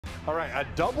All right, a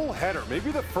doubleheader.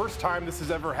 Maybe the first time this has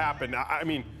ever happened. I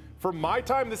mean, for my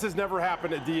time, this has never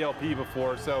happened at DLP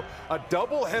before. So a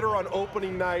doubleheader on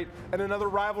opening night and another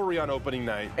rivalry on opening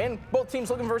night. And both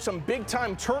teams looking for some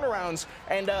big-time turnarounds.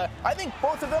 And I think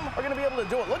both of them are going to be able to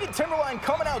do it. Look at Timberline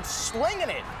coming out slinging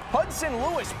it. Hudson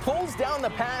Lewis pulls down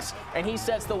the pass, and he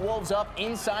sets the Wolves up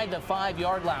inside the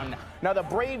 5-yard line. Now, the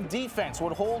Brave defense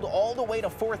would hold all the way to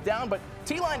 4th down, but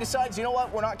T-Line decides, you know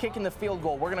what, we're not kicking the field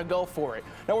goal. We're going to go for it.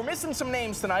 Now, we're missing some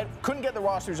names tonight. Couldn't get the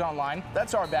rosters online.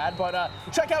 That's our bad. But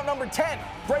check out number 10,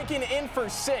 breaking in for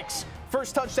 6.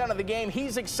 First touchdown of the game.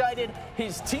 He's excited.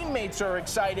 His teammates are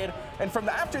excited. And from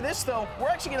after this, though, we're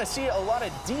actually going to see a lot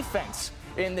of defense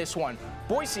in this one.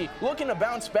 Boise looking to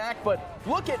bounce back, but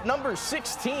look at number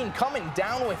 16 coming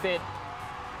down with it.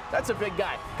 That's a big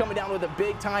guy coming down with a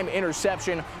big-time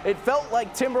interception. It felt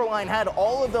like Timberline had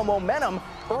all of the momentum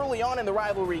early on in the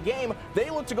rivalry game. They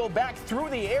look to go back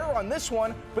through the air on this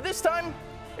one, but this time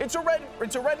it's a red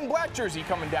and black jersey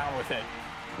coming down with it.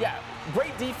 Yeah,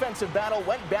 great defensive battle,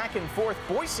 went back and forth.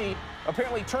 Boise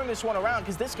apparently turned this one around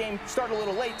because this game started a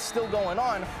little late, still going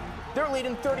on. They're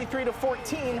leading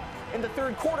 33-14 in the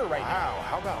 3rd quarter right now. Wow,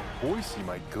 how about Boise?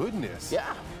 My goodness.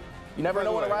 Yeah. You never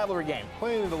know in a rivalry game.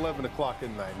 Playing at 11 o'clock at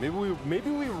night. Maybe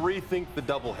we rethink the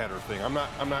doubleheader thing. I'm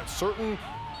not certain,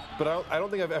 but I don't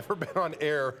think I've ever been on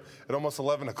air at almost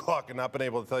 11 o'clock and not been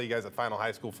able to tell you guys the final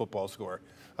high school football score.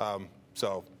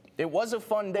 So it was a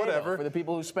fun day though, for the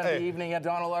people who spent the evening at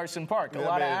Dona Larsen Park. A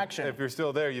lot of action. If you're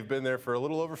still there, you've been there for a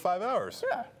little over 5 hours.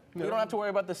 Yeah. You don't have to worry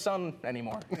about the sun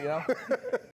anymore, you know?